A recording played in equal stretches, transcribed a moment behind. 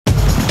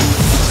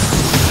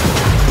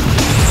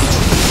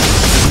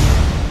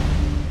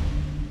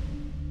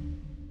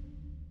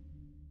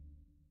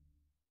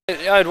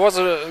Yeah, it was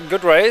a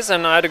good race,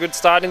 and I had a good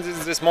start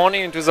this morning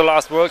into the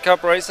last World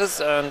Cup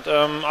races. And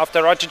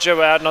after Racice,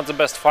 where I had not the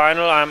best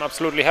final, I'm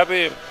absolutely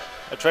happy.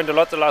 I trained a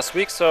lot the last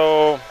week,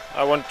 so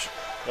I want.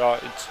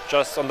 It's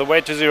just on the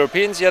way to the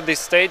Europeans here at this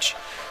stage,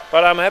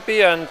 but I'm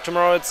happy. And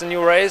tomorrow it's a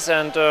new race,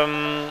 and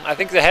I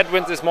think the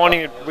headwind this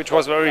morning, which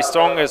was very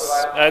strong, is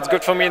it's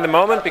good for me in the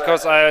moment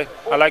because I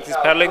like this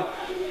paddling,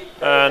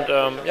 and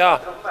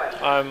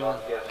I'm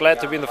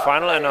glad to be in the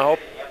final, and I hope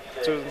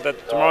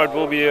that tomorrow it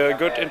will be a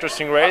good,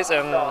 interesting race,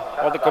 and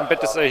all the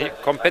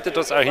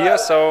competitors are here,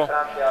 so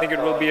I think it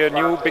will be a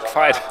new big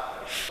fight.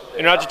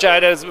 In Racice I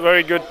had a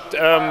very good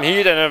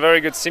heat and a very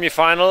good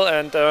semi-final,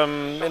 and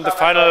in the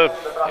final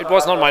it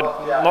was not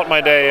my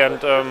day,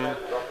 and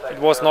it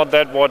was not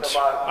that what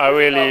I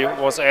really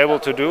was able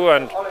to do.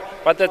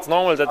 But that's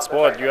normal, that's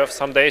sport. You have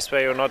some days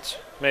where you're not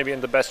maybe in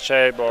the best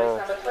shape,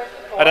 or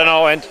I don't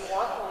know, and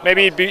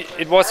maybe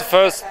it was the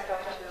first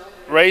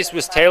race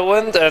with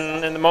tailwind,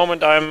 and in the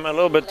moment I'm a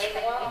little bit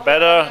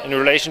better in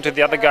relation to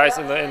the other guys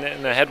in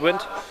the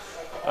headwind,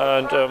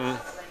 and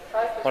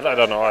but I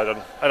don't know,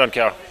 I don't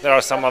care. There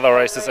are some other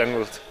races,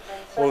 and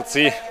we'll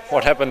see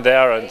what happened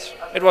there, and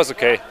it was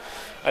okay.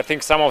 I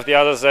think some of the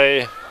others,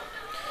 they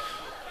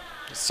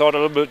thought a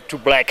little bit too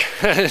black,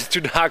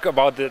 too dark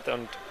about it,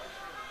 and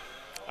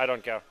I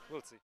don't care.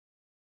 We'll see.